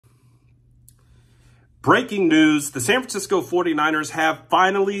Breaking news, the San Francisco 49ers have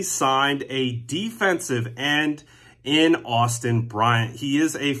finally signed a defensive end in Austin Bryant. He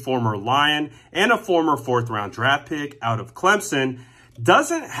is a former Lion and a former fourth-round draft pick out of Clemson.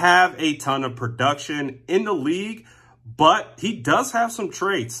 Doesn't have a ton of production in the league, but he does have some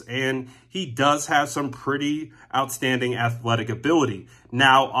traits, and he does have some pretty outstanding athletic ability.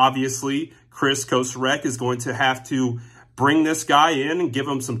 Now, obviously, Chris Kocurek is going to have to bring this guy in and give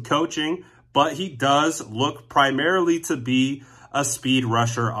him some coaching, but he does look primarily to be a speed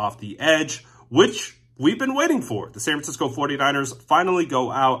rusher off the edge, which we've been waiting for. The San Francisco 49ers finally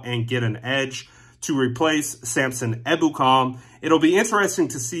go out and get an edge to replace Samson Ebukam. It'll be interesting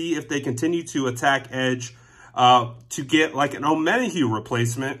to see if they continue to attack edge to get like an Omenihu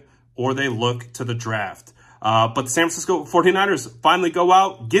replacement, or they look to the draft. But the San Francisco 49ers finally go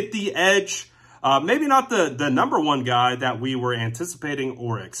out, get the edge. Maybe not the number one guy that we were anticipating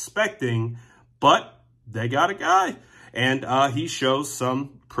or expecting, but they got a guy. And he shows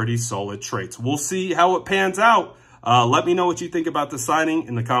some pretty solid traits. We'll see how it pans out. Let me know what you think about the signing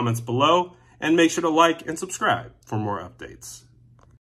in the comments below. And make sure to like and subscribe for more updates.